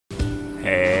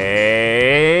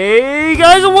Hey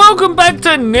guys, and welcome back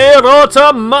to Neir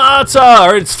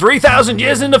Automata! It's 3,000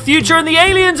 years in the future and the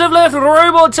aliens have left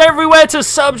robots everywhere to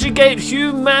subjugate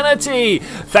humanity.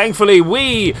 Thankfully,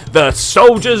 we, the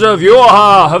soldiers of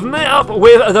Yorha, have met up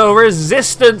with the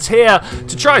resistance here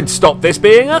to try and stop this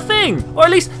being a thing. Or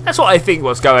at least, that's what I think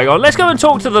what's going on. Let's go and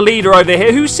talk to the leader over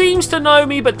here who seems to know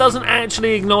me but doesn't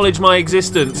actually acknowledge my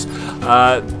existence.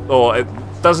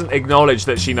 Doesn't acknowledge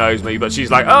that she knows me, but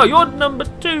she's like, oh, you're number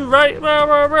 2, right?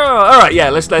 Alright, yeah,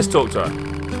 let's talk to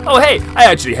her. Oh, hey, I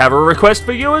actually have a request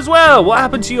for you as well. What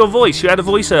happened to your voice? You had a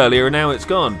voice earlier and now it's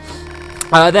gone.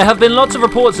 There have been lots of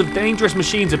reports of dangerous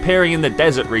machines appearing in the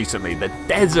desert recently. The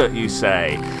desert, you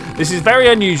say? This is very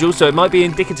unusual, so it might be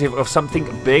indicative of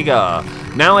something bigger.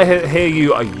 Now I hear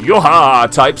you Yoha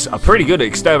types are pretty good at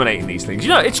exterminating these things. You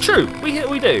know, it's true.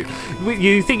 We do.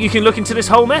 You think you can look into this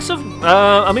whole mess of...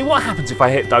 I mean, what happens if I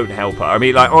hit don't help her? I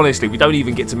mean, like, honestly, we don't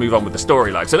even get to move on with the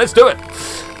storyline, so let's do it.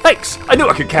 Thanks. I knew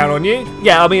I could count on you.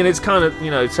 Yeah, I mean, it's kind of,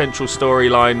 you know, central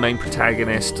storyline, main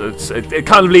protagonist. It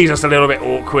kind of leaves us a little bit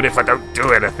awkward if I don't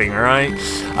do anything, right?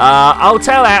 I'll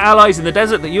tell our allies in the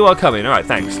desert that you are coming. All right,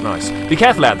 thanks. Nice. Be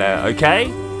careful out there, okay?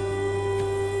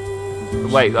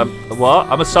 Wait, what?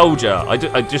 I'm a soldier.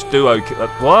 I just do okay.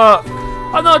 What?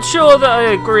 I'm not sure that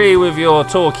I agree with your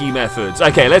talkie methods.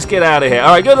 Okay, let's get out of here. All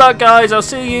right, good luck, guys. I'll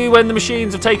see you when the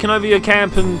machines have taken over your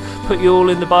camp and put you all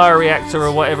in the bioreactor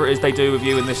or whatever it is they do with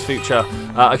you in this future.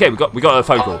 Okay, we got a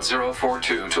phone call. Pod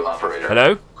 042 to operator.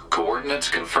 Hello? Coordinates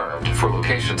confirmed for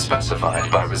location specified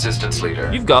by resistance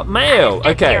leader. You've got mail.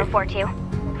 Okay. 042.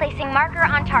 Placing marker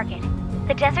on target.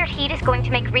 The desert heat is going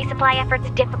to make resupply efforts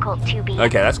difficult, 2B.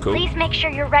 Okay, that's cool. Please make sure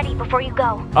you're ready before you go.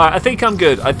 Alright, I think I'm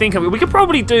good. We could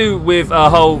probably do with a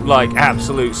whole, like,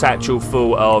 absolute satchel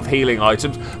full of healing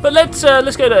items. But let's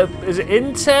go to... Is it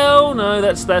Intel? No,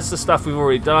 that's the stuff we've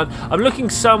already done. I'm looking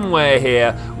somewhere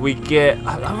here. We get...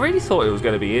 I really thought it was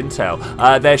going to be Intel.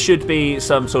 There should be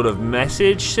some sort of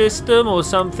message system or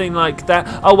something like that.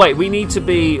 Oh, wait, we need to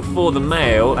be for the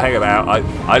mail. Hang about.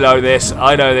 I know this.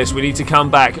 We need to come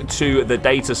back to the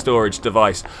data storage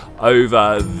device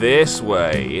over this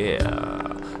way. Yeah.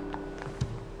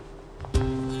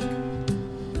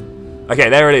 Okay,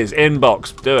 there it is.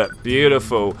 Inbox. Do it.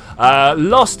 Beautiful.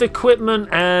 Lost equipment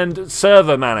and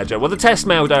server manager. Well, the test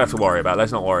mail we don't have to worry about.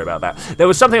 Let's not worry about that. There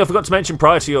was something I forgot to mention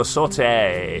prior to your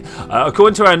sortie.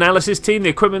 According to our analysis team, the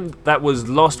equipment that was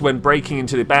lost when breaking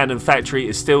into the abandoned factory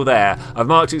is still there. I've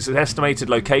marked its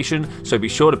estimated location, so be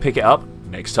sure to pick it up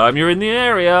next time you're in the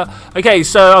area. Okay,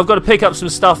 so I've got to pick up some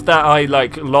stuff that I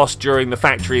lost during the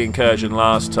factory incursion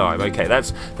last time. Okay,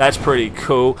 that's pretty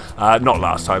cool. Not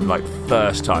last time, like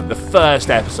first time, the first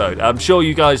episode. I'm sure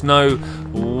you guys know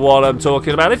what I'm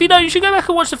talking about. If you don't, you should go back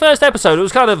and watch the first episode. It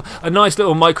was kind of a nice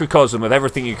little microcosm of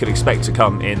everything you could expect to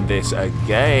come in this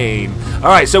game. All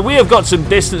right, so we have got some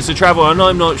distance to travel, and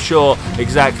I'm not sure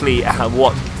exactly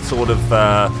what sort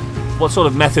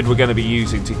of method we're going to be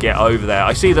using to get over there.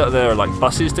 I see that there are like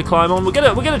buses to climb on. We're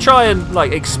gonna try and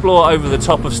like explore over the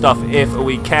top of stuff if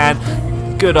we can.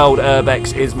 Good old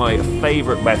Urbex is my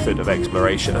favourite method of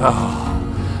exploration.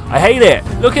 Oh, I hate it.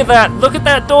 Look at that. Look at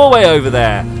that doorway over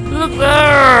there. Look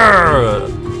there.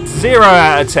 0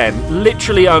 out of 10.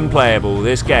 Literally unplayable,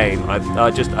 this game. I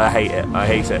hate it. I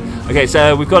hate it. Okay,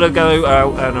 so we've got to go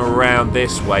and around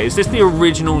this way. Is this the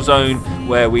original zone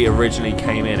where we originally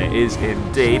came in? It is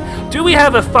indeed. Do we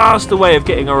have a faster way of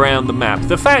getting around the map?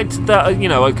 The fact that, you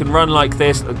know, I can run like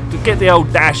this, get the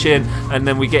old dash in, and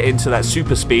then we get into that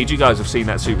super speed. You guys have seen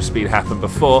that super speed happen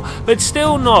before, but it's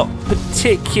still not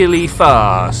particularly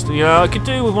fast. You know, I could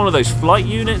do with one of those flight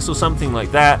units or something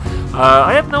like that.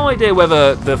 I have no idea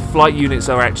whether the flight units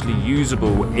are actually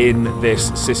usable in this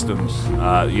system,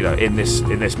 you know, in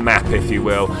this map, if you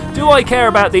will. Do I care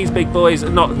about these big boys?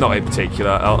 Not in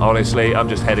particular, honestly. I'm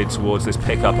just headed towards this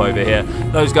pickup over here.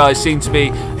 Those guys seem to be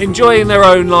enjoying their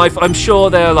own life. I'm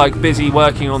sure they're like busy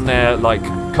working on their like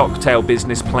cocktail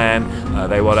business plan.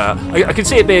 I can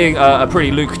see it being a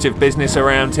pretty lucrative business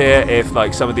around here if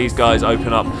like some of these guys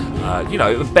open up you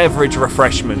know, beverage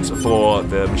refreshments for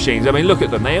the machines. I mean, look at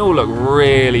them. They all look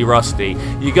really rusty.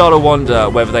 You gotta wonder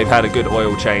whether they've had a good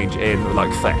oil change in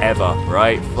like forever,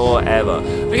 right? Forever.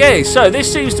 Okay, so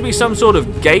this seems to be some sort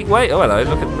of gateway. Oh, hello.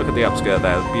 Look at the upskirt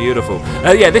there. Beautiful.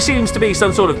 Yeah, this seems to be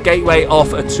some sort of gateway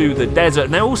off to the desert.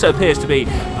 And there also appears to be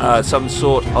some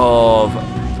sort of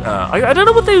I don't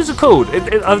know what those are called.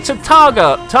 It's a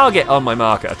target on my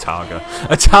marker. A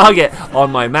target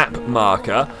on my map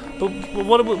marker. But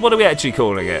what are we actually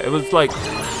calling it? It was like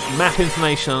Map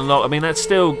information unlocked. I mean, that's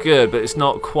still good, but it's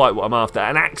not quite what I'm after.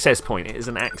 An access point. It is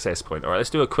an access point. All right,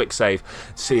 let's do a quick save.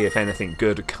 See if anything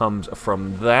good comes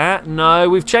from that. No,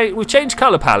 we've changed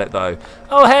color palette though.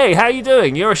 Oh, hey, how you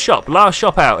doing? You're a shop. Last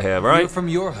shop out here, right? You're from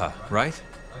Yorha, right?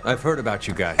 I've heard about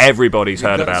you guys. Everybody's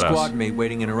heard about us. You've got a squad mate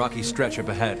waiting in a rocky stretch up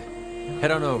ahead.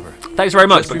 Head on over. Thanks very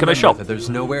much, Just but can I shop? that there's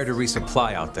nowhere to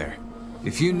resupply out there.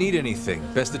 If you need anything,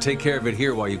 best to take care of it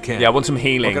here while you can. Yeah, I want some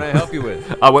healing. What can I help you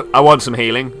with? I want some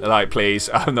healing. Like, please.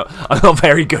 I'm not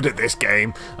very good at this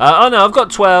game. Oh no, I've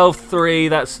got 12, 3.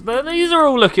 These are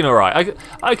all looking alright.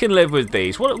 I can live with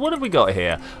these. What have we got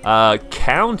here?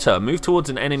 Counter. Move towards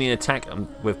an enemy attack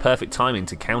with perfect timing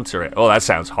to counter it. Oh, that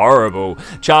sounds horrible.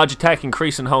 Charge attack.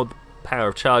 Increase and hold power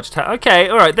of charge attack. Okay,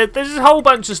 alright, there's a whole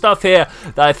bunch of stuff here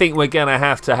that I think we're gonna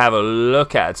have to have a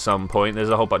look at some point. There's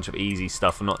a whole bunch of easy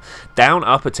stuff. Down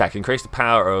up attack, increase the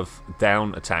power of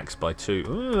down attacks by 2.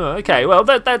 Ooh, okay, well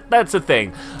that's a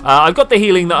thing. I've got the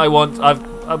healing that I want.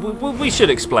 We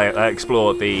should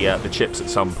explore the chips at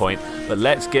some point, but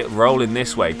let's get rolling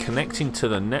this way. Connecting to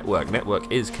the network.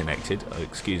 Network is connected. Oh,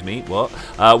 excuse me. What?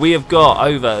 We have got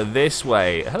over this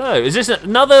way. Hello. Is this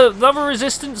another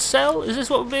resistance cell? Is this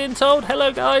what we're being told?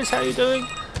 Hello, guys. How you doing?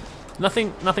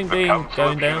 Nothing being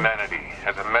going down. Humanity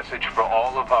has a message for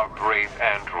all of our brave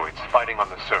androids fighting on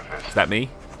the surface. Is that me?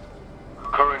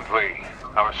 Currently,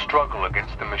 our struggle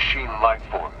against the machine life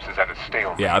forms is at a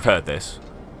stalemate. Yeah, I've heard this.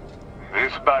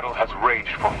 This battle has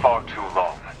raged for far too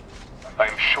long. I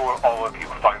am sure all of you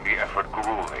find the effort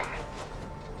grueling.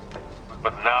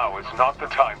 But now is not the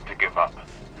time to give up.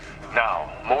 Now,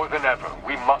 more than ever,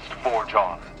 we must forge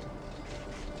on.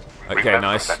 Okay, Remember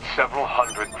nice. that several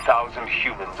 100,000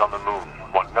 humans on the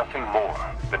moon want nothing more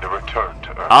than to return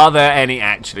to Earth. Are there any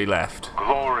actually left?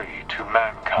 Glory to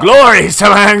mankind. Glory to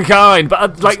mankind!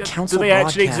 But like, Those do council they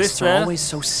actually broadcasts exist are there? always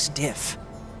so stiff.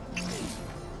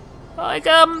 Like,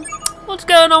 what's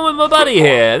going on with my buddy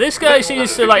here? This guy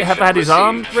seems to like have had his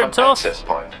arm ripped off.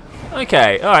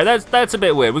 Okay, all right, that's a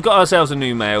bit weird. We've got ourselves a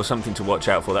new mail, something to watch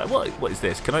out for. That what is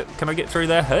this? Can I get through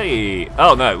there? Hey,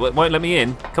 oh no, it won't let me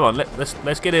in. Come on,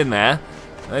 let's get in there.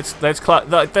 Let's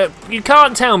climb. You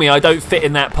can't tell me I don't fit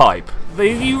in that pipe.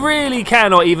 You really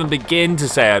cannot even begin to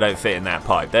say I don't fit in that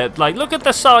pipe. They're like, look at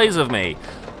the size of me.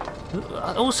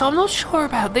 Also, I'm not sure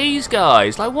about these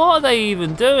guys. Like, what are they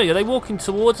even doing? Are they walking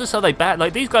towards us? Are they back?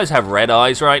 Like, these guys have red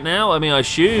eyes right now. I mean, I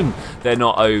assume they're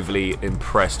not overly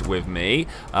impressed with me.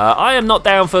 I am not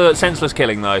down for senseless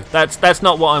killing, though. That's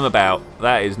not what I'm about.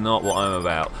 That is not what I'm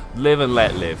about. Live and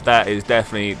let live. That is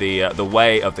definitely the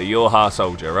way of the Yorha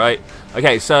soldier, right?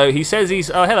 Okay, so he says he's...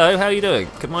 Oh, hello. How are you doing?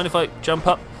 Could mind if I jump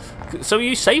up? So are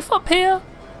you safe up here?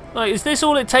 Like, is this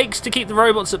all it takes to keep the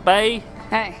robots at bay?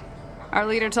 Hey. Our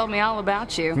leader told me all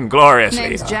about you. Glorious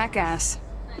Name's leader. Jackass.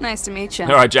 Nice to meet you.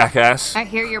 All right, Jackass. I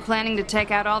hear you're planning to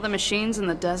take out all the machines in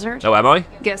the desert. Oh, am I?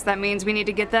 Guess that means we need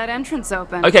to get that entrance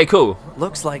open. Okay, cool.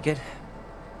 Looks like it.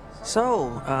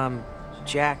 So,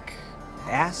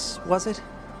 Jackass, was it?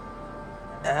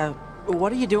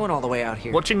 What are you doing all the way out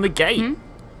here? Watching the gate.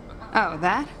 Oh,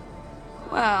 that?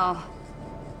 Well...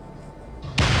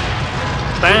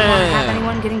 Bam. Wouldn't want to have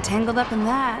anyone getting tangled up in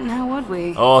that, now would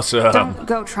we? Awesome. Don't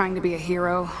go trying to be a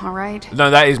hero, alright?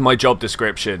 No, that is my job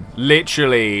description.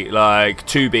 Literally, like,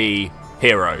 to be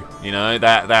hero. You know,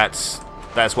 that's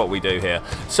what we do here.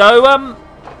 So,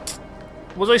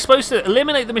 was I supposed to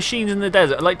eliminate the machines in the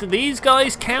desert? Like, do these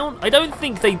guys count? I don't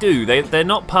think they do. They're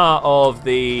not part of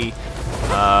the...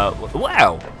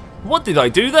 wow. What did I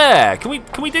do there? Can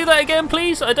we do that again,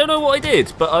 please? I don't know what I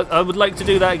did, but I would like to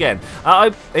do that again.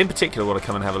 I, in particular, want to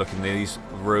come and have a look in these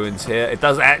ruins here. It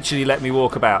does actually let me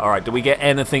walk about. All right, do we get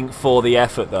anything for the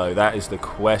effort, though? That is the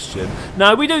question.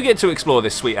 No, we do get to explore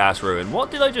this sweet-ass ruin.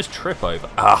 What did I just trip over?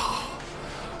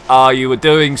 Ah, you were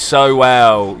doing so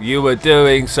well. You were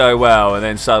doing so well, and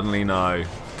then suddenly, no.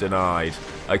 Denied.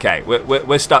 Okay,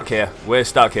 we're stuck here. We're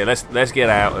stuck here. Let's get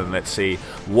out and let's see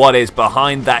what is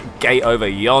behind that gate over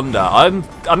yonder.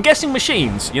 I'm guessing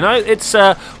machines. You know, it's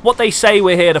what they say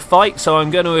we're here to fight. So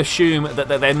I'm going to assume that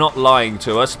they're not lying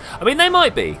to us. I mean, they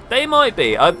might be. They might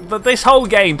be. But this whole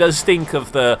game does stink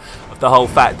of the whole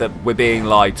fact that we're being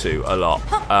lied to a lot.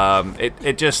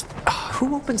 It just.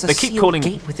 Who opens a sealed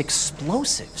gate with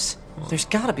explosives? There's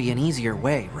got to be an easier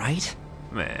way, right?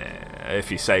 If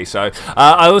you say so.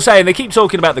 I was saying, they keep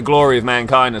talking about the glory of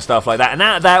mankind and stuff like that, and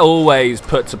that always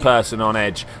puts a person on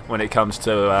edge when it comes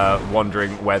to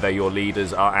wondering whether your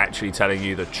leaders are actually telling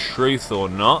you the truth or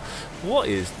not. What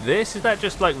is this? Is that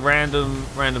just like random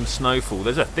snowfall?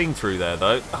 There's a thing through there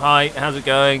though. Hi, how's it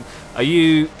going? Are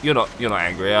you're not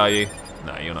angry, are you?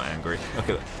 No, you're not angry. Look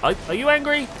at that. Are you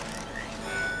angry?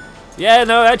 Yeah,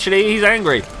 no, actually, he's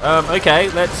angry. Okay,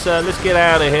 let's get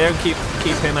out of here and keep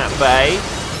him at bay.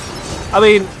 I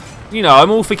mean, you know,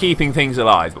 I'm all for keeping things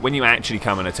alive, but when you actually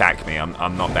come and attack me,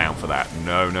 I'm not down for that.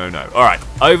 No, no, no. All right,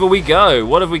 over we go.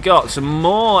 What have we got? Some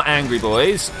more angry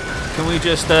boys. Can we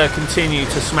just continue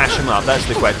to smash them up? That's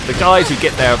the question. The guys who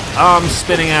get their arms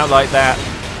spinning out like that,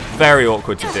 very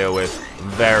awkward to deal with.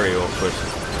 Very awkward.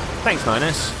 Thanks,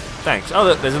 Ninus. Thanks. Oh,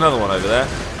 look, there's another one over there.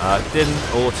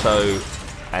 Didn't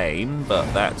auto-aim,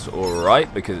 but that's all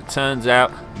right, because it turns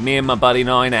out me and my buddy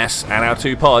 9S and our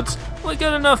 2 pods, we're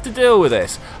good enough to deal with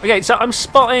this. Okay, so I'm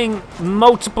spotting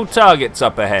multiple targets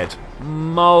up ahead.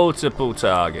 Multiple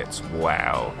targets.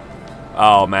 Wow.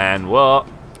 Oh, man, what?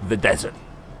 The desert.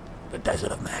 The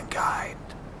desert of mankind.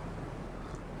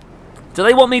 Do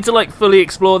they want me to, like, fully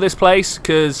explore this place?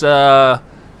 Because,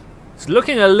 it's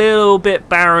looking a little bit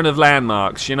barren of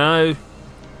landmarks, you know?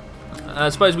 I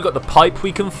suppose we've got the pipe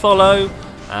we can follow,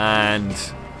 and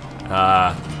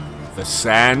the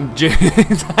sand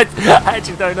dunes. I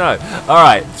actually don't know.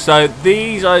 Alright, so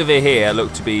these over here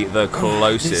look to be the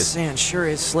closest. This sand sure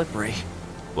is slippery.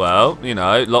 Well, you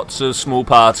know, lots of small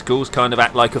particles kind of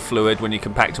act like a fluid when you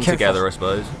compact them Careful. together, I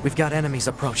suppose. We've got enemies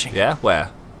approaching. Yeah? Where?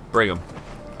 Bring them.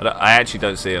 I actually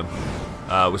don't see them.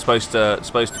 We're supposed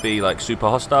to be like super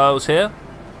hostiles here.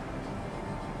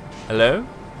 Hello?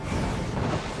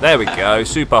 There we go,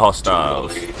 super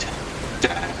hostiles.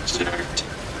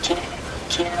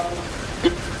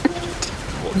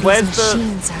 Where's the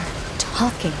machines are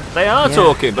talking? They are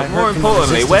talking, but more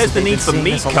importantly, where's the need for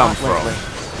meat come from?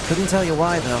 Couldn't tell you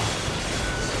why though.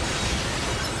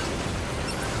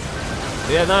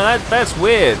 Yeah, no, that's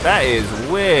weird. That is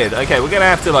weird. Okay, we're gonna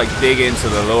have to like dig into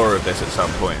the lore of this at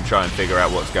some point and try and figure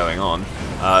out what's going on.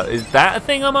 Is that a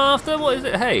thing I'm after? What is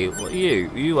it? Hey, what are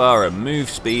you? You are a move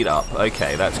speed up.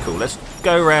 Okay, that's cool. Let's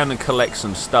go around and collect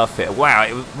some stuff here. Wow,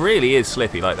 it really is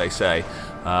slippy, like they say.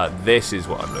 This is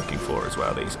what I'm looking for as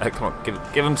well. These. Come on,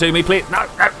 give them to me, please. No,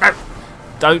 no, no.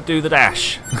 Don't do the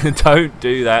dash. Don't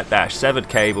do that dash. Severed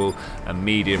cable and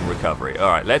medium recovery. All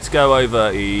right, let's go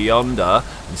over yonder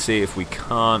and see if we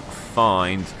can't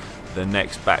find the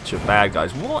next batch of bad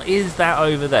guys. What is that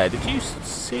over there? Did you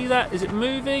see that? Is it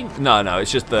moving? No, no,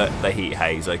 it's just the heat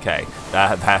haze. Okay,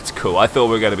 that's cool. I thought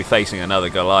we were going to be facing another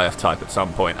Goliath type at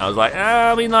some point. I was like,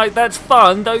 I mean, like, that's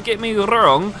fun. Don't get me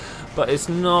wrong. But it's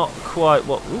not quite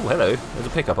what. Ooh, hello. There's a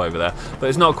pickup over there. But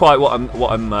it's not quite what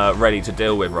I'm ready to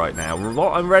deal with right now.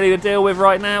 What I'm ready to deal with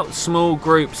right now: small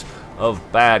groups of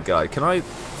bad guys. Can I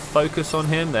focus on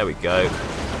him? There we go.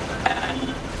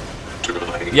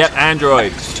 Android. Yep,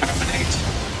 Android.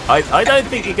 I don't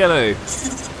think you're gonna.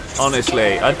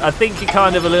 Honestly, I think you're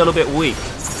kind of a little bit weak.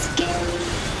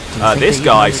 This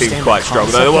guy seems quite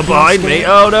strong. Though the one behind me.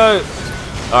 Oh no!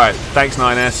 All right. Thanks,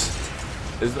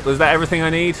 9S. Was that everything I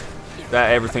need?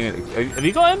 That everything. Have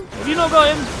you got him? Have you not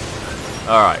got him?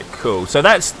 All right, cool. So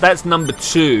that's number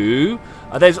 2.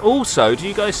 There's also, do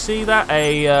you guys see that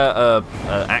a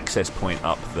access point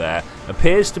up there?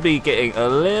 Appears to be getting a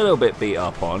little bit beat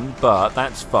up on, but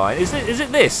that's fine. Is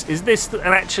it this? Is this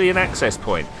actually an access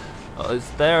point? Is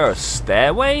there a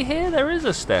stairway here? There is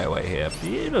a stairway here.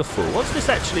 Beautiful. What's this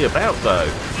actually about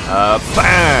though?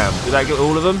 Bam! Did that get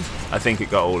all of them? I think it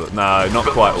got all of them. No, not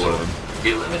quite all of them.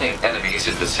 Eliminate enemies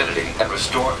in vicinity and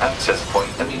restore access point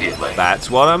immediately. That's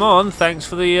what I'm on. Thanks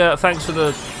for the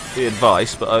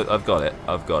advice, but I've got it.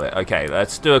 I've got it. Okay,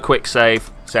 let's do a quick save.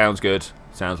 Sounds good.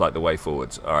 Sounds like the way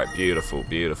forwards. All right, beautiful,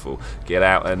 beautiful. Get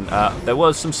out, and there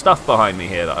was some stuff behind me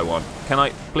here that I want. Can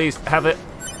I please have it?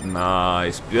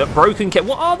 Nice. Broken key.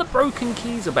 What are the broken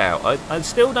keys about? I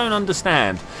still don't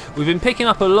understand. We've been picking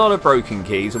up a lot of broken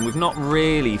keys and we've not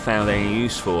really found any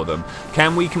use for them.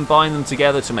 Can we combine them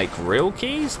together to make real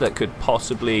keys that could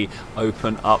possibly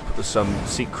open up some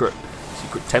secret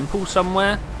temple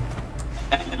somewhere?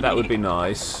 That would be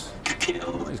nice.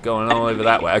 What is going on over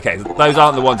that way? Okay, those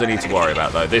aren't the ones I need to worry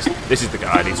about though. This is the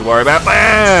guy I need to worry about.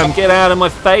 Bam! Get out of my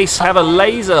face. Have a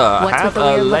laser. Have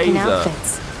a laser.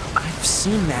 I've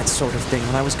seen that sort of thing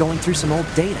when I was going through some old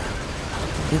data.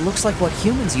 It looks like what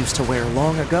humans used to wear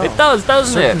long ago. It does,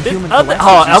 doesn't it?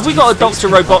 Have we got a Dr.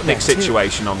 Robotnik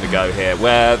situation on the go here,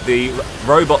 where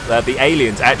the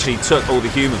aliens actually took all the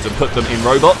humans and put them in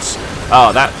robots?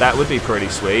 Oh, that would be pretty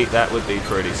sweet. That would be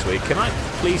pretty sweet. Can I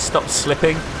please stop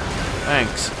slipping?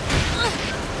 Thanks.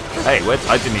 Hey,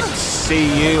 I didn't even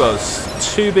see you. I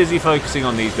was too busy focusing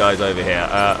on these guys over here.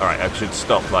 Alright, I should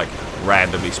stop like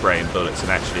randomly spraying bullets and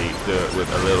actually do it with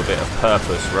a little bit of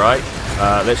purpose, right?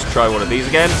 Let's try one of these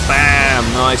again. Bam!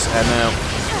 Nice. And now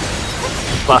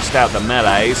bust out the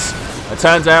melees. It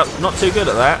turns out not too good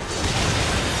at that.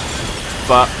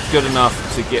 but good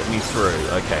enough to get me through.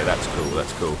 Okay, that's cool,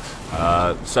 that's cool.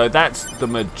 So that's the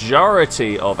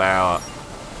majority of our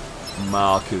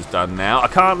markers done now. I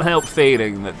can't help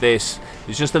feeling that this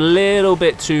is just a little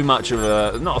bit too much of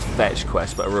a, not a fetch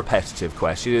quest, but a repetitive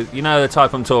quest. You know the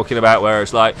type I'm talking about, where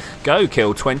it's like, go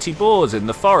kill 20 boars in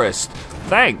the forest.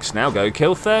 Thanks, now go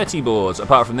kill 30 boars.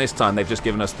 Apart from this time, they've just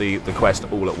given us the quest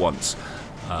all at once.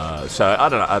 So I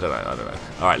don't know.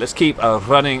 All right, let's keep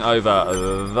running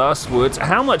over thus woods.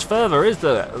 How much further is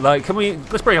there? Like,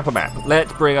 let's bring up a map.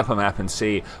 Let's bring up a map and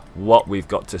see what we've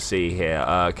got to see here.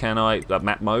 Can I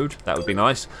map mode? That would be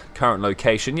nice. Current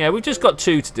location. Yeah, we've just got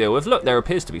 2 to deal with. Look, there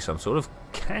appears to be some sort of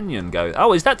canyon going.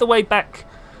 Oh, is that the way back?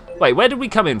 Wait, where did we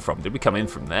come in from? Did we come in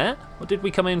from there? Or did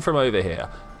we come in from over here?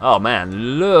 Oh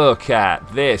man, look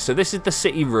at this. So this is the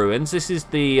city ruins. This is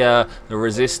the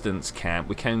resistance camp.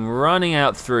 We came running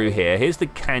out through here. Here's the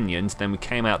canyons, then we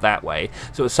came out that way.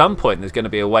 So at some point there's going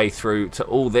to be a way through to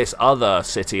all this other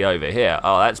city over here.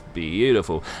 Oh, that's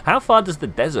beautiful. How far does the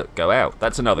desert go out?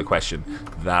 That's another question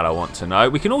that I want to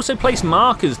know. We can also place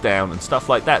markers down and stuff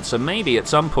like that. So maybe at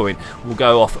some point we'll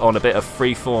go off on a bit of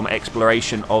freeform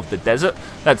exploration of the desert.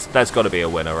 That's got to be a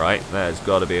winner, right? There's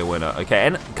got to be a winner. Okay,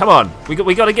 and come on, we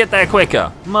got to get there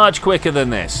quicker, much quicker than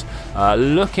this.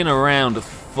 Looking around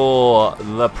for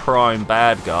the prime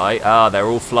bad guy. Ah, they're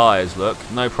all flyers. Look,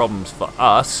 no problems for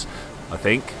us. I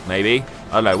think maybe.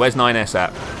 I don't know. Where's 9S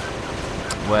at?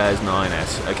 Where's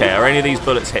 9S? Okay, are any of these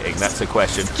bullets hitting? That's the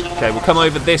question. Okay, we'll come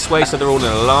over this way so they're all in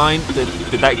a line.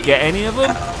 Did that get any of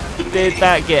them? Did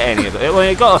that get any of them? Well,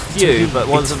 it got a few, but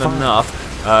wasn't enough.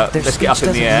 Let's get up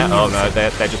in the air. Oh no, they're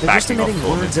just backing off for me.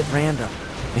 Words at random.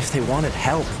 If they wanted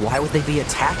help, why would they be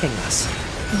attacking us?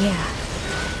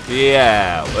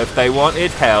 Yeah, if they wanted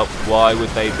help, why would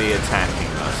they be attacking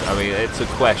us? I mean, it's a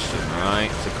question, right?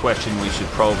 It's a question we should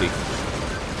probably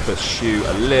pursue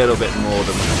a little bit more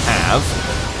than we have.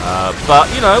 But,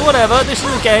 you know, whatever. This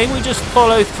is a game. We just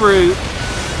follow through.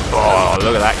 Oh,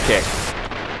 look at that kick.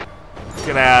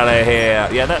 Get out of here.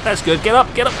 Yeah, that's good. Get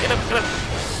up, get up, get up, get up.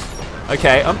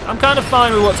 Okay, I'm kind of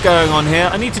fine with what's going on here.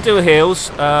 I need to do a heals,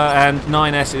 and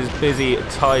 9S is busy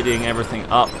tidying everything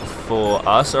up for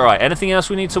us. All right, anything else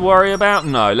we need to worry about?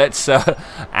 No, let's...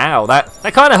 ow,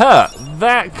 that kind of hurt.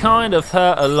 That kind of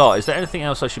hurt a lot. Is there anything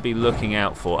else I should be looking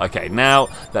out for? Okay, now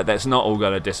that that's not all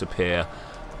going to disappear.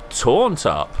 Taunt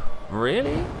up.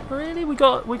 Really? Really? We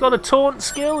got a taunt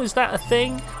skill? Is that a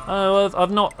thing? Oh,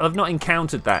 I've not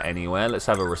encountered that anywhere. Let's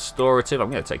have a restorative. I'm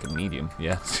going to take a medium.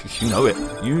 Yeah, you know it.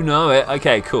 You know it.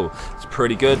 Okay, cool. It's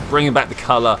pretty good. Bringing back the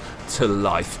color to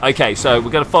life. Okay, so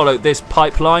we're going to follow this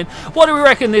pipeline. What do we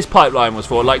reckon this pipeline was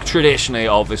for? Like, traditionally,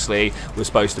 obviously, we're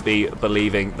supposed to be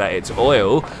believing that it's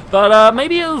oil, but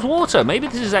maybe it was water. Maybe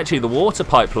this is actually the water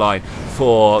pipeline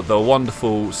for the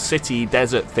wonderful city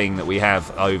desert thing that we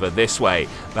have over this way.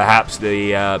 Perhaps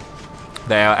they are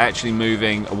actually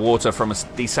moving water from a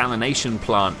desalination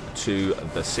plant to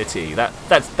the city.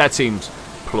 That seems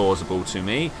plausible to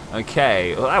me.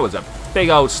 Okay, well, that was a big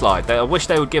old slide. I wish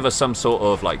they would give us some sort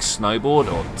of like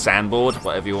snowboard or sandboard,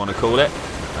 whatever you want to call it.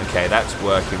 Okay, that's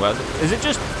working well. Is it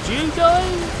just you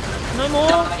guys? No more?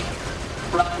 Die.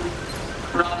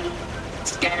 Run.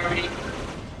 Scary.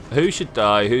 Who should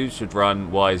die? Who should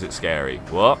run? Why is it scary?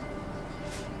 What?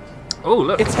 Oh,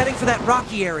 look. It's heading for that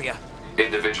rocky area.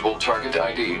 Individual target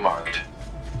ID marked.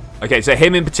 Okay, so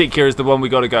him in particular is the one we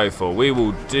got to go for. We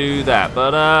will do that.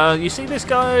 But you see this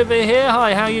guy over here?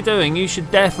 Hi, how you doing? You should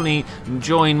definitely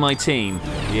join my team.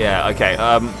 Yeah, okay.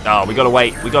 Oh, we got to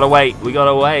wait. We got to wait. We got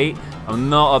to wait. I'm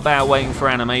not about waiting for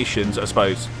animations, I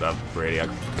suppose. Really, I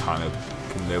kind of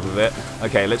can live with it.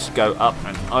 Okay, let's go up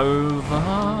and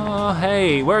over.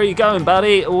 Hey, where are you going,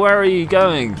 buddy? Where are you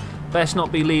going? Best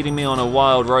not be leading me on a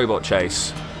wild robot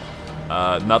chase.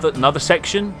 Another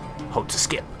section. Hold to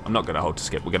skip. I'm not going to hold to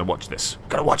skip. We're going to watch this. We're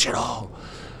going to watch it all.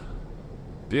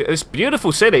 This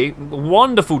beautiful city,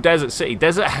 wonderful desert city,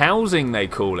 desert housing they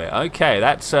call it. Okay,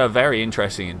 that's very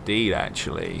interesting indeed,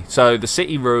 actually. So the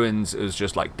city ruins is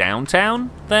just like downtown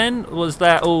then? Was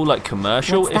that all like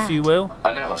commercial, if you will?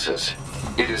 Analysis.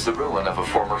 It is the ruin of a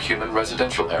former human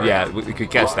residential area. Yeah, we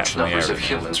could guess that from the area. Large numbers of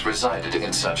humans resided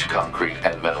in such concrete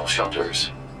and metal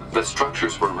shelters. The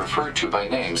structures were referred to by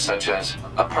names such as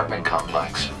apartment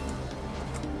complex.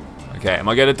 Okay, am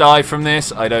I going to die from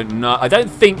this? I don't know. I don't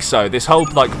think so. This whole,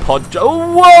 like, pod...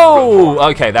 Oh, whoa!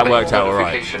 Okay, that worked out all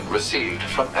right. Notification received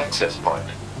from access point.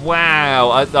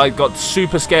 Wow, I got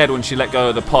super scared when she let go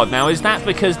of the pod. Now, is that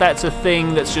because that's a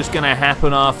thing that's just going to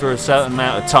happen after a certain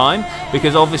amount of time?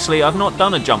 Because obviously I've not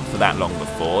done a jump for that long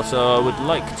before, so I would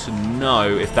like to know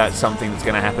if that's something that's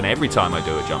going to happen every time I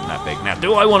do a jump that big. Now,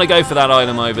 do I want to go for that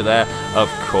item over there? Of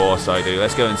course I do.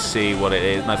 Let's go and see what it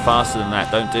is. No, faster than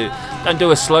that. Don't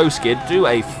do a slow skid. Do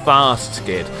a fast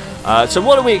skid. So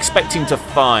what are we expecting to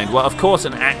find? Well, of course,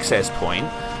 an access point.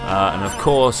 And of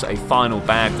course a final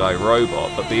bad guy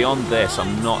robot, but beyond this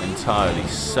I'm not entirely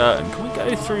certain. Can we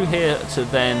go through here to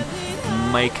then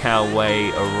make our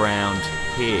way around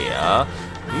here? Are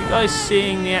you guys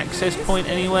seeing the access point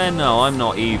anywhere? No, I'm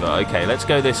not either. Okay, let's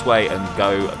go this way and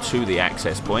go to the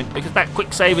access point, because that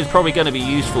quick save is probably going to be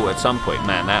useful at some point.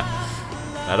 Man,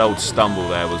 that old stumble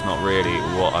there was not really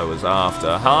what I was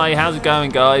after. Hi, how's it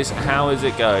going, guys? How is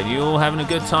it going? You all having a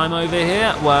good time over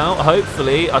here? Well,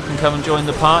 hopefully I can come and join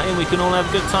the party and we can all have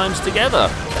good times together.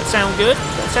 That sound good?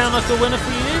 That sound like a winner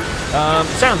for you?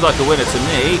 Sounds like a winner to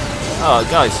me. Oh,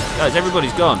 guys,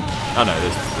 everybody's gone. Oh no,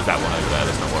 there's that one over there.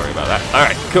 Let's not worry about that. All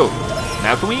right, cool.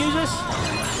 Now can we use this?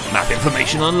 Map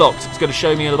information unlocked. It's going to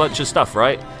show me a bunch of stuff,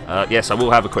 right? Yes, I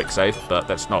will have a quick save, but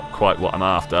that's not quite what I'm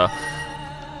after.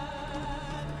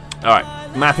 Alright,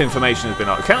 map information has been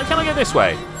on. Can I go this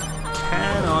way?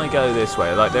 Can I go this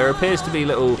way? Like, there appears to be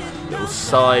little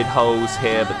side holes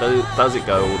here, but does it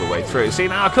go all the way through? See,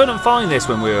 now I couldn't find this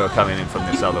when we were coming in from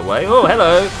this other way. Oh,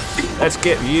 hello! Let's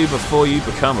get you before you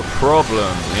become a problem.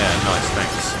 Yeah, nice,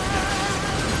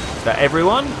 thanks. Is that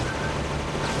everyone?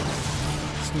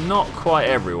 It's not quite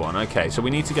everyone. Okay, so we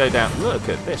need to go down. Look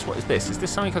at this. What is this? Is this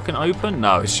something I can open?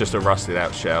 No, it's just a rusted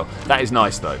out shell. That is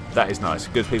nice, though. That is nice.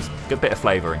 Good bit of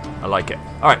flavouring. I like it.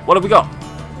 All right, what have we got?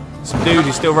 Some dude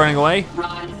who's still running away.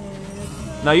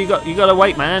 No, you got to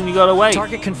wait, man. You got to wait.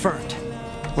 Target confirmed.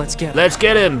 Let's get him. Let's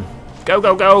get him. Go,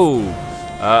 go, go.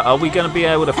 Are we going to be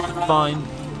able to find?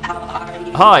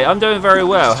 Hi, I'm doing very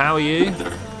well. How are you?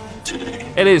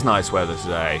 It is nice weather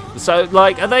today. So,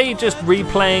 like, are they just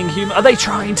replaying human? Are they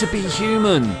trying to be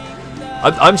human?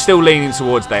 I'm still leaning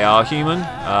towards they are human,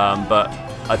 but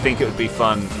I think it would be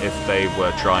fun if they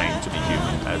were trying to be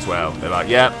human as well. They're like,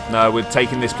 yeah, no, we're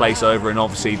taking this place over, and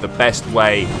obviously the best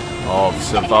way of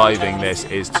surviving this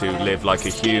is to live like a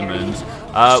human.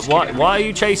 Why are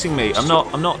you chasing me? I'm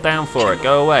not down for it.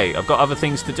 Go away. I've got other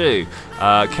things to do.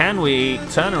 Can we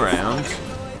turn around?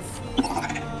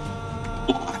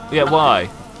 Yeah, why?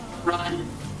 Run.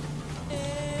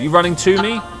 You running to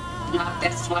me? Not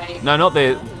this way. No, not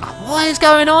the. What is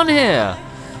going on here?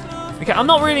 Okay, I'm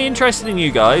not really interested in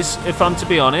you guys, if I'm to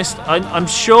be honest. I'm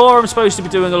sure I'm supposed to be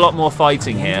doing a lot more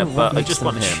fighting here, but I just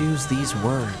want him. Choose these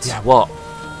words. Yeah, what?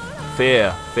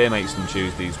 Fear. Fear makes them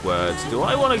choose these words. Do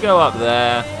I want to go up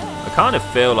there? I kind of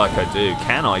feel like I do.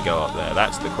 Can I go up there?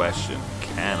 That's the question.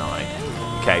 Can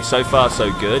I? Okay, so far so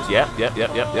good. Yep.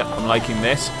 I'm liking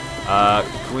this.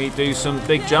 Can we do some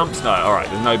big jumps? No, alright,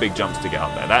 there's no big jumps to get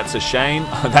up there. That's a shame.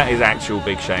 That is actual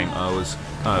big shame. I was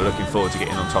looking forward to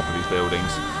getting on top of these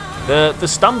buildings. The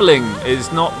stumbling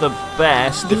is not the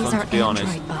best, if I'm to be honest.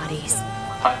 These are android bodies.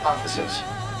 Hypothesis.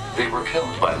 They were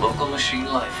killed by local machine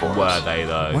life forms. Were they,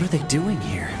 though? What are they doing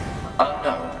here?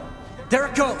 Unknown. There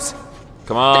it goes!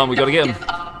 Come on, we gotta get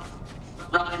them.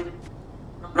 Run.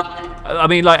 Run. I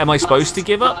mean, like, am I supposed to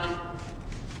give up?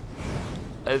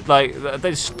 Like,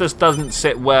 this just doesn't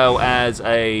sit well as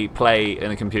a play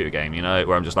in a computer game, you know,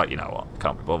 where I'm just like, you know what,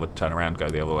 can't be bothered, turn around, go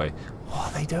the other way.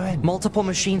 What are they doing? Multiple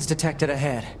machines detected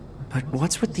ahead. But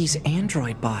what's with these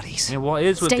android bodies? Yeah, what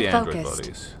is with Stay the android focused.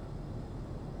 bodies?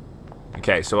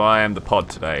 Okay, so I am the pod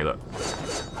today, look.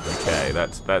 Okay,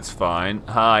 that's fine.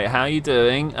 Hi, how you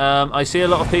doing? I see a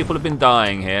lot of people have been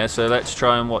dying here, so let's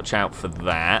try and watch out for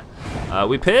that.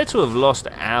 We appear to have lost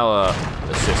our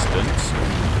assistants.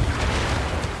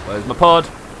 Where's my pod?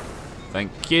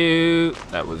 Thank you.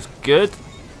 That was good.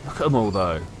 Look at them all,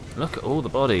 though. Look at all the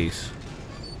bodies.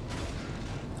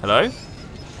 Hello?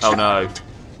 Oh, no.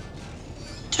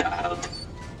 Child.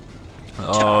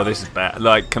 Oh, this is bad.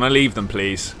 Like, can I leave them,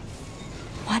 please?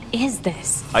 What is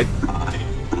this? I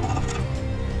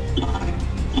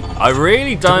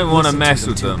really don't want to mess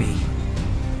with them.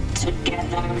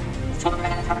 Together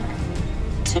forever.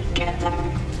 Together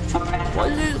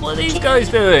forever. What are these guys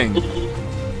doing?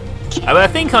 I mean, I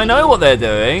think I know what they're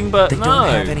doing, but They no. don't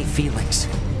have any feelings.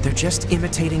 They're just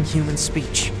imitating human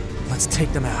speech. Let's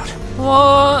take them out.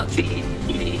 What?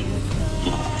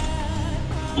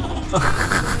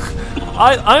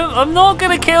 I'm not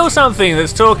gonna kill something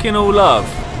that's talking all love.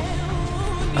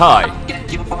 Hi.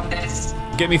 Get you for this.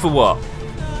 Get me for what?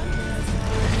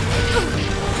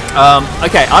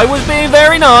 Okay, I was being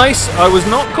very nice. I was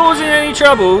not causing any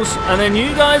troubles, and then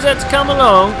you guys had to come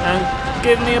along and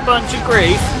give me a bunch of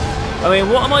grief. I mean,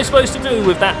 what am I supposed to do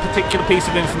with that particular piece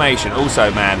of information?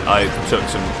 Also, man, I took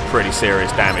some pretty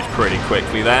serious damage pretty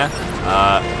quickly there.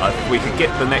 If we could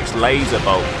get the next laser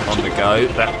bolt on the go,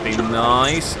 that'd be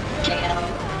nice.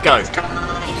 Go.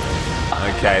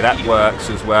 Okay, that works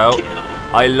as well.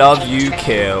 I love you,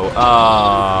 kill.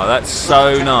 Ah, that's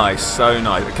so nice, so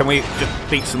nice. Can we just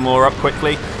beat some more up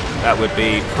quickly? That would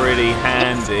be pretty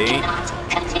handy.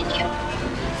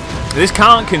 This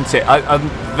can't continue. I'm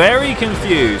very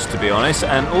confused, to be honest,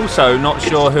 and also not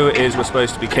sure who it is we're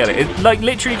supposed to be killing. It's like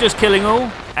literally just killing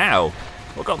all. Ow!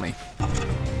 What got me?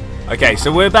 Okay,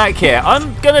 so we're back here.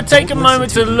 I'm gonna take a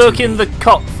moment to look in the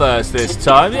cot first this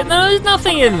time. No, there's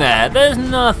nothing in there. There's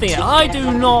nothing. I do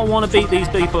not want to beat these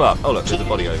people up. Oh look, there's a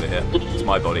body over here. It's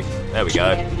my body. There we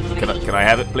go. Can I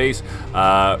have it, please?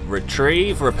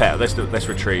 Retrieve, repair. Let's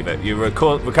retrieve it. You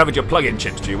recovered your plug-in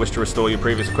chips. Do you wish to restore your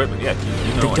previous equipment? Yeah,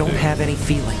 you know They don't have any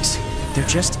feelings. They're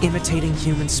just imitating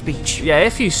human speech. Yeah,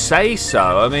 if you say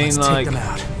so. I mean, Let's like, take them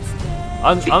out.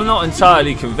 I'm not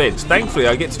entirely convinced. Thankfully,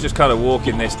 I get to just kind of walk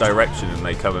in this direction, and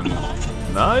they come and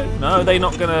no, they're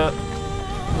not gonna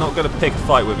pick a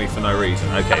fight with me for no reason.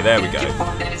 Okay, there we go.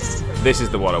 This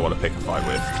is the one I want to pick a fight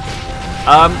with.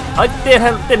 I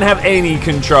didn't have any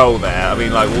control there. I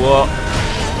mean, like, what?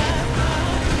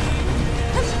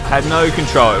 Had no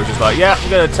control. It was just like, yeah, I'm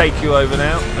gonna take you over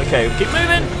now. Okay, keep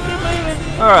moving, keep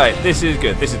moving. All right, this is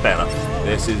good. This is better.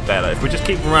 This is better. If we just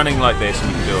keep running like this, we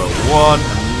can do a one.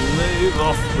 Move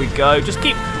off we go. Just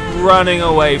keep running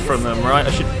away from them, right?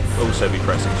 I should also be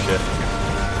pressing shift.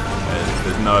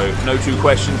 There's no two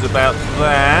questions about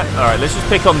that. Alright, let's just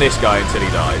pick on this guy until he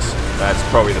dies. That's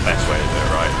probably the best way to do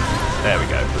it, right? There we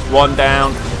go. There's one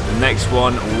down. The next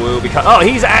one will be cut. Oh,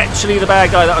 he's actually the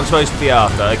bad guy that I'm supposed to be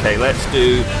after. Okay, let's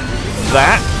do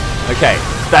that. Okay,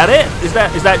 is that it?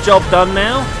 Is that job done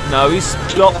now? No, he's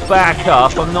got back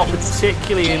up. I'm not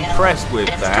particularly impressed with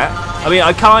that. I mean,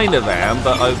 I kind of am,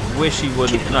 but I wish he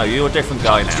wouldn't. No, you're a different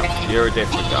guy now. You're a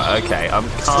different guy. Okay, I'm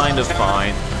kind of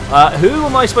fine. Who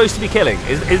am I supposed to be killing?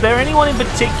 Is there anyone in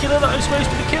particular that I'm supposed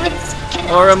to be killing?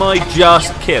 Or am I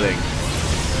just killing?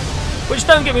 Which,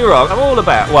 don't get me wrong, I'm all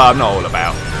about. Well, I'm not all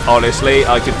about. Honestly,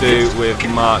 I could do with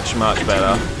much, much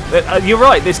better. You're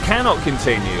right, this cannot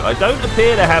continue. I don't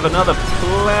appear to have another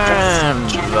plan,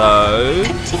 though.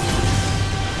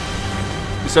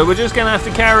 So we're just going to have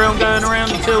to carry on going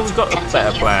around until we've got a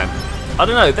better plan. I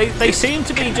don't know, they seem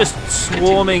to be just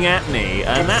swarming at me,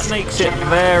 and that makes it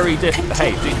very difficult.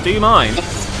 Hey, do you mind?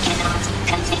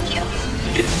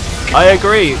 I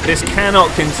agree, this cannot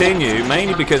continue,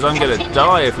 mainly because I'm going to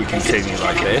die if we continue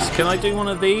like this. Can I do one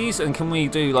of these? And can we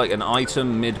do like an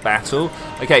item mid-battle?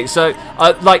 Okay, so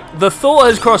like the thought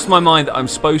has crossed my mind that I'm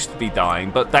supposed to be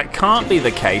dying, but that can't be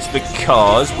the case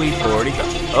because we've already done.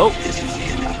 Oh.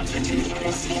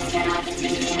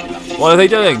 What are they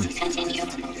doing?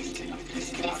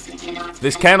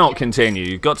 This cannot continue.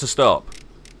 You've got to stop.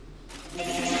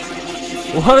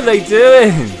 What are they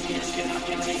doing?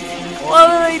 What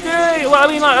are they doing? Well, I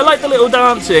mean, like, I like the little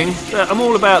dancing. I'm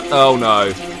all about... Oh,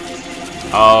 no.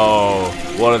 Oh,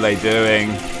 what are they doing?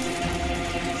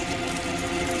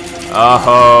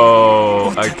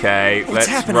 Oh, okay.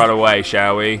 Let's run away,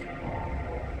 shall we?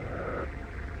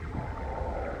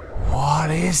 What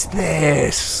is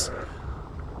this?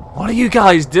 What are you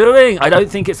guys doing? I don't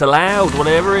think it's allowed.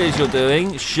 Whatever it is you're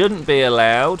doing, it shouldn't be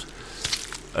allowed.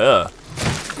 An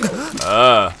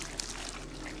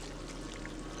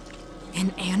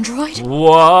android?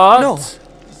 What? No,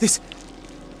 this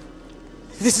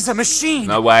is a machine.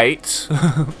 No, wait.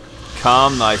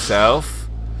 Calm thyself.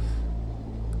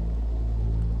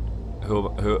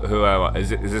 Who am I? Is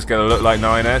this going to look like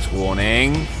 9S?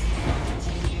 Warning.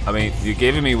 I mean, you're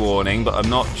giving me warning, but I'm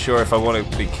not sure if I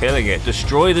want to be killing it.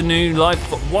 Destroy the new life.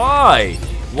 Why?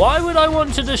 Why would I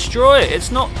want to destroy it? It's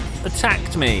not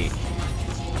attacked me.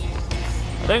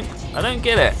 I don't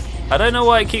get it. I don't know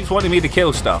why it keeps wanting me to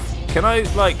kill stuff. Can I,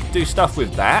 like, do stuff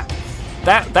with that?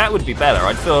 That would be better.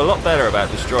 I'd feel a lot better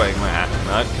about destroying that.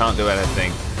 No, can't do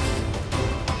anything.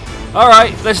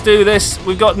 Alright, let's do this.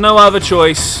 We've got no other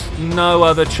choice. No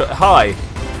other choice. Hi,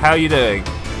 how you doing?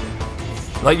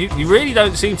 Like, you really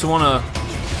don't seem to want to...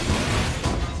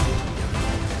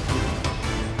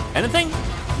 Anything?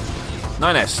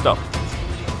 9S, stop.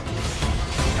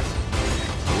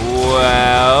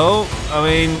 Well, I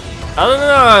mean, I don't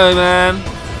know, man.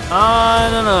 I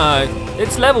don't know.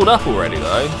 It's leveled up already,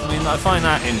 though. I mean, I find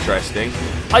that interesting.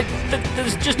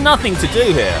 There's just nothing to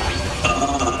do here.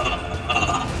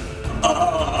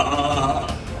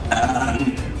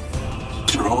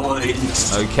 Android.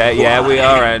 Droids. Okay, yeah, we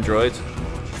are androids.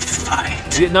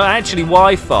 Fight. No, actually,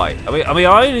 why fight? I mean,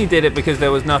 I only did it because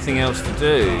there was nothing else to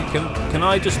do. Can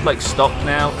I just like stop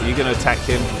now? Are you going to attack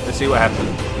him? Let's see what happens.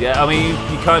 Yeah, I mean,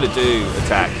 you kind of do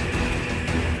attack.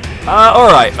 All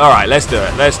right, let's do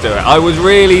it. I was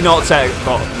really not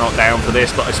down for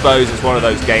this, but I suppose it's one of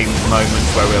those game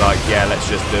moments where we're like, yeah, let's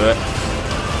just do it.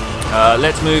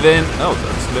 Let's move in. Oh,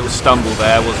 that's a little stumble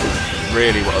there. Wasn't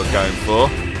really what I was going for.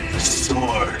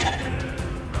 Sword.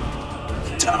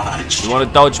 Dodge. You want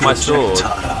to dodge my sword?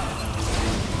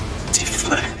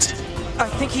 Deflect. I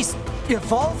think he's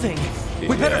evolving.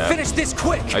 We better finish this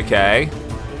quick. Okay.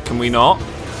 Can we not?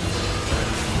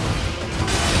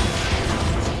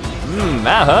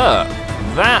 That hurt.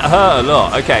 That hurt a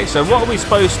lot. Okay, so what are we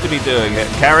supposed to be doing here?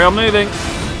 Carry on moving.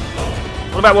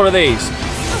 What about one of these?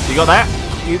 You got that?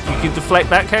 You can deflect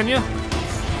that, can you?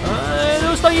 It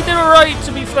looks like you did alright,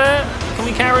 to be fair. Can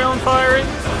we carry on firing?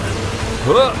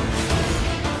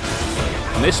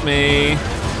 Miss me.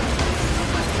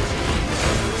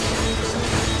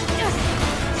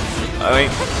 I mean,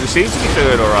 we seem to be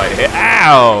doing alright here.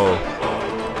 Ow!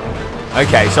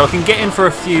 Okay, so I can get in for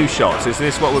a few shots. Is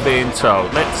this what we're being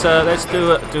told? Let's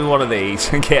do one of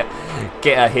these and get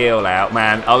a heal out.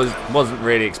 Man, I wasn't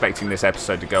really expecting this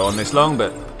episode to go on this long,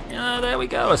 but there we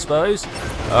go, I suppose.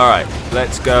 All right,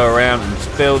 let's go around and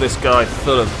fill this guy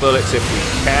full of bullets if we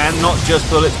can. Not just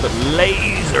bullets, but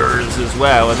lasers as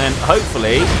well, and then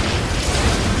hopefully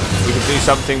we can do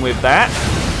something with that.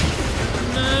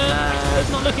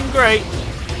 It's not looking great.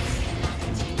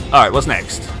 All right, what's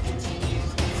next?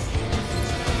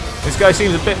 This guy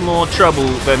seems a bit more trouble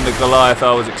than the Goliath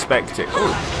I was expecting.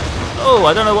 Oh,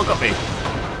 I don't know what got me.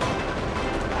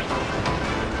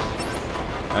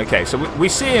 Okay, so we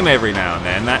see him every now and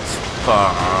then. That's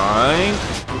fine.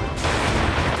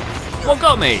 What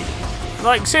got me?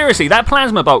 Like, seriously, that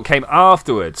plasma bolt came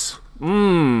afterwards.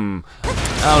 I'm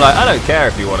like, I don't care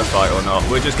if you want to fight or not.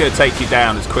 We're just going to take you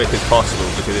down as quick as possible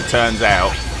because it turns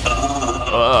out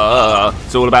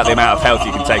it's all about the amount of health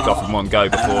you can take off in one go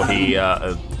before he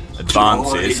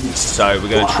advances. So we're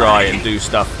going to try and do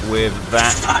stuff with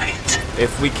that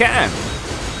if we can.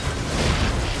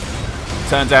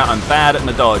 Turns out I'm bad at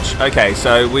my dodge. Okay,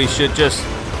 so we should just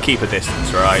keep a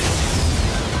distance, right?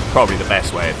 Probably the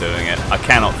best way of doing it. I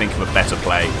cannot think of a better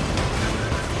play.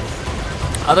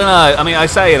 I don't know. I mean, I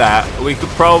say that. We could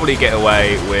probably get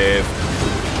away with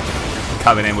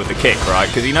coming in with the kick, right?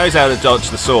 Because he knows how to dodge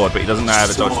the sword, but he doesn't know how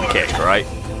to dodge the kick, right?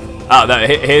 Oh, no,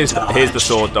 here's the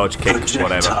sword, dodge, kick,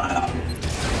 whatever.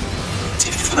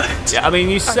 Yeah, I mean,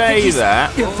 you say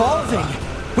that. Evolving.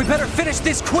 We better finish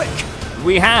this quick.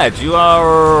 We had. You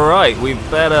are right. We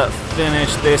better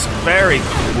finish this very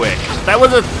quick. That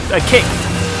was a kick.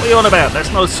 What are you on about?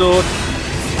 That's not a sword.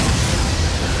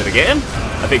 Did I get him?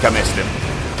 I think I missed him.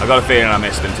 I got a feeling I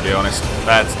missed him, to be honest.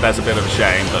 That's a bit of a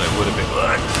shame, but it would have been.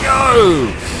 Go!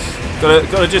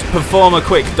 Gotta just perform a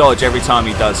quick dodge every time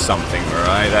he does something,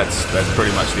 alright? That's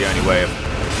pretty much the only way of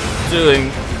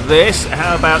doing this.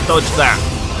 How about dodge that?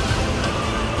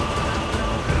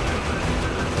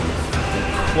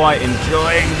 Quite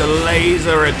enjoying the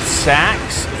laser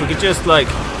attacks. If we could just like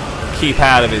keep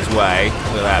out of his way.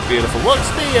 Look at that, beautiful. What's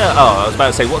the I was about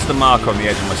to say what's the mark on the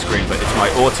edge of my screen, but it's my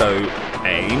auto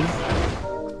aim.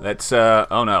 Let's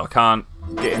oh no, I can't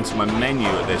get into my menu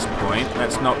at this point.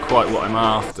 That's not quite what I'm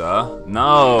after.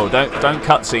 No, don't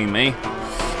cutscene me.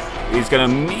 He's going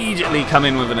to immediately come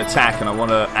in with an attack, and I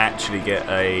want to actually get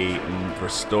a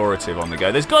restorative on the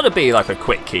go. There's got to be like a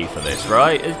quick key for this,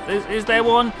 right? Is there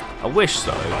one? I wish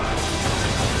so.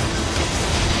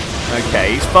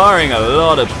 Okay, he's firing a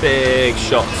lot of big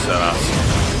shots at us.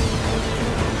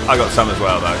 I got some as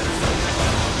well, though.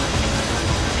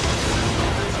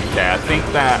 Okay, I think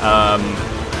that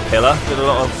pillar did a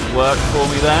lot of work for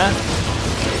me there.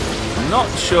 I'm not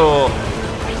sure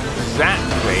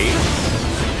exactly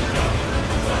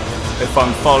if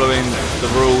I'm following the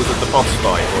rules of the boss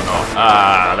fight or not.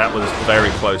 Ah, that was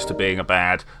very close to being a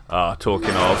bad.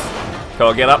 Talking of. Can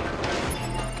I get up?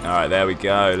 Alright, there we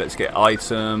go. Let's get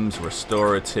items,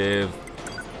 restorative.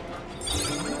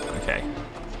 Okay.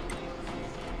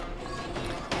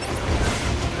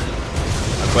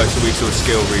 How close are we to a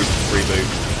skill reboot?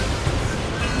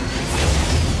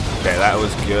 Okay, that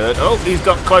was good. Oh, he's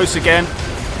got close again.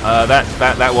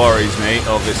 That worries me,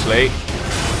 obviously.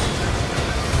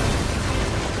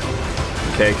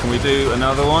 Okay, can we do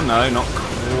another one? No, not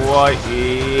quite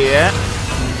yet.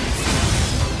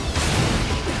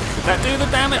 Did that do the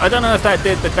damage? I don't know if that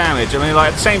did the damage. I mean,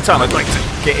 like, at the same time, I'd like to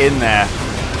get in there.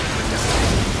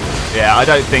 Yeah, I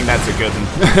don't think that's a good one.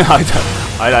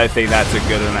 I don't think that's a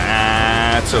good one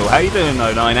at all. How you doing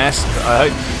though, 9S? I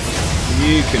hope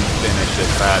you can finish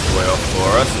this bad boy off for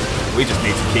us. We just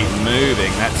need to keep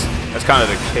moving. That's kind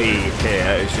of the key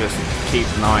here, is just keep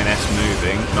 9S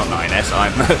moving. Not 9S,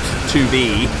 I'm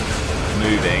 2B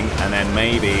moving, and then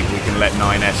maybe we can let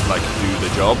 9S like do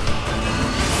the job.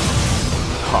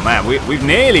 Oh man, we've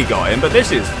nearly got him, but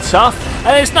this is tough.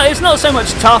 And it's not so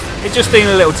much tough, it's just been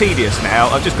a little tedious now.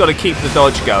 I've just got to keep the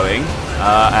dodge going,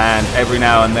 and every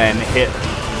now and then hit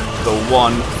the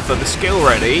one for the skill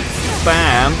ready.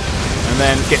 Bam! And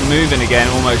then get moving again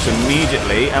almost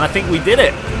immediately. And I think we did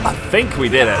it. I think we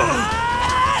did it.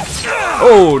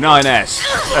 Oh, 9S.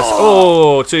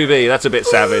 Oh, 2V. That's a bit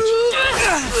savage.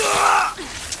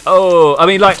 Oh, I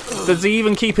mean, like, does he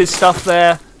even keep his stuff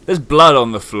there? There's blood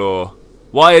on the floor.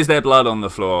 Why is there blood on the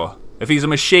floor? If he's a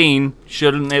machine,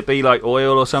 shouldn't it be like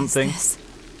oil or something? Is this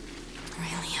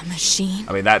really a machine?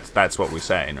 I mean, that's what we're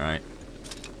saying, right?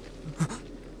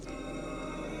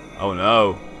 Oh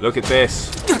no! Look at this.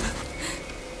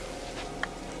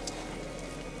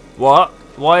 What?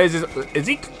 Why is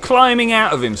he climbing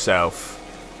out of himself?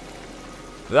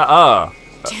 Damn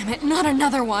it! Not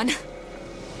another one.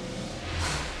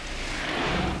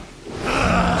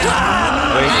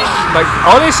 Like,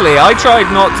 honestly, I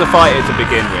tried not to fight it to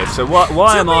begin with, so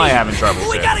why am I having trouble?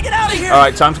 We gotta get out of here!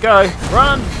 Alright, time to go.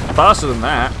 Run! Faster than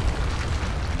that.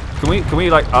 Can we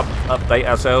like update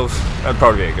ourselves? That'd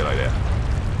probably be a good idea.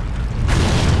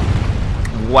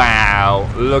 Wow,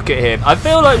 look at him. I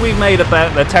feel like we've made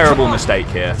a terrible mistake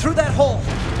here. Through that hole!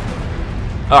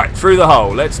 Alright, through the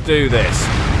hole. Let's do this.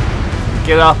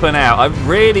 Get up and out. I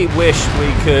really wish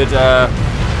we could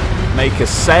make a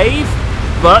save.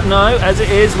 But no, as it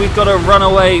is, we've got to run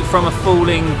away from a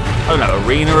falling, I don't know,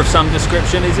 arena of some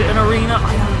description. Is it an arena?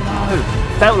 I don't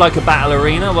know. Felt like a battle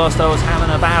arena whilst I was having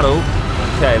a battle.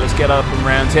 Okay, let's get up and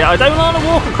round here. I don't want to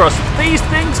walk across these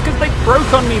things because they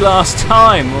broke on me last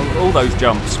time. All those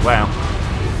jumps, wow.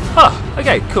 Oh,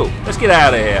 okay, cool. Let's get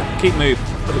out of here. Keep moving.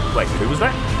 Wait, who was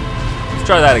that? Let's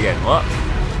try that again. What?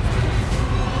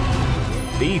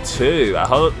 B2, a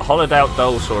hollowed out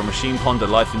doll saw a machine ponder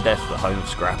life and death at the home of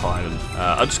Scrap Island.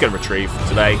 I'm just going to retrieve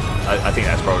today. I think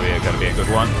that's probably going to be a good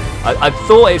one. I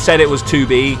thought it said it was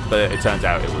 2B, but it turns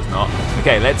out it was not.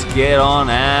 Okay, let's get on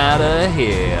out of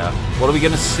here. What are we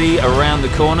going to see around the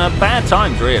corner? Bad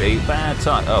times, really. Bad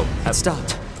time. Oh, It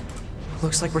stopped.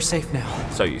 Looks like we're safe now.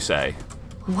 So you say.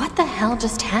 What the hell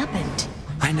just happened?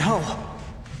 I know.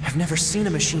 I've never seen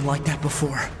a machine like that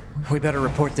before. We better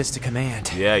report this to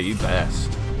command. Yeah, you best.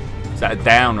 Is that a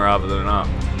down rather than an up?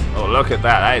 Oh, look at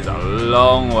that. That is a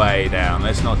long way down.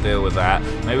 Let's not deal with that.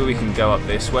 Maybe we can go up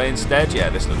this way instead. Yeah,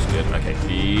 this looks good. Okay,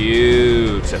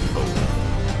 beautiful.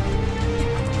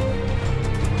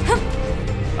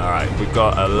 Alright, we've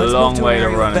got a long way to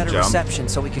run and jump. Reception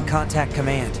so we can contact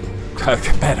command.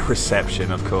 Better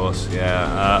reception, of course.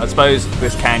 Yeah, I suppose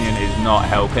this canyon is not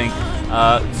helping.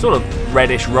 Sort of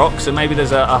reddish rocks, and maybe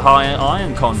there's a high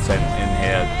iron content in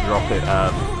here. Drop it,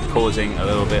 causing a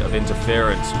little bit of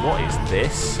interference. What is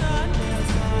this?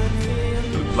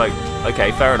 Like,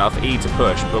 okay, fair enough. E to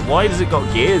push, but why does it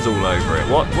got gears all over it?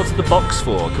 What's the box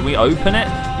for? Can we open it?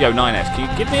 Yo, 9S, can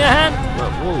you give me a hand?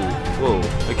 Whoa.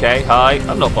 Okay, hi.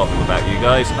 I'm not bothered about you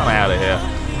guys. I'm out of here.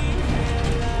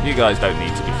 You guys don't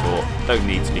need to be fought. Don't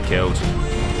need to be killed.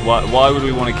 Why would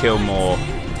we want to kill more?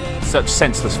 Such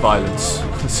senseless violence.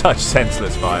 Such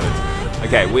senseless violence.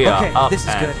 Okay, we are up this is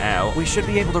and good. out. We should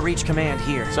be able to reach command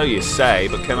here. So you say,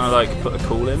 but can I like put a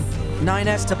call in?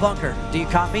 9S to bunker. Do you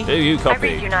copy? Do you copy?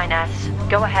 I read you, 9S.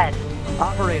 Go ahead.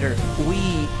 Operator,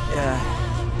 we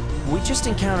just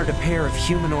encountered a pair of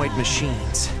humanoid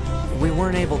machines. We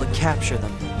weren't able to capture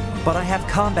them, but I have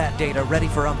combat data ready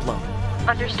for upload.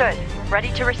 Understood.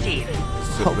 Ready to receive.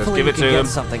 So Hopefully let's give it we can to get them.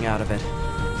 something out of it.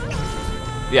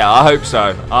 Yeah, I hope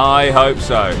so. I hope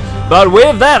so. But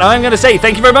with that, I'm going to say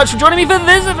thank you very much for joining me for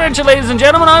this adventure, ladies and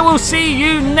gentlemen. I will see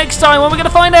you next time when we're going to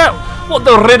find out what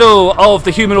the riddle of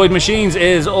the humanoid machines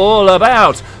is all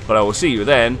about. But I will see you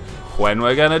then when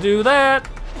we're going to do that.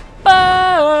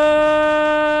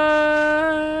 Bye!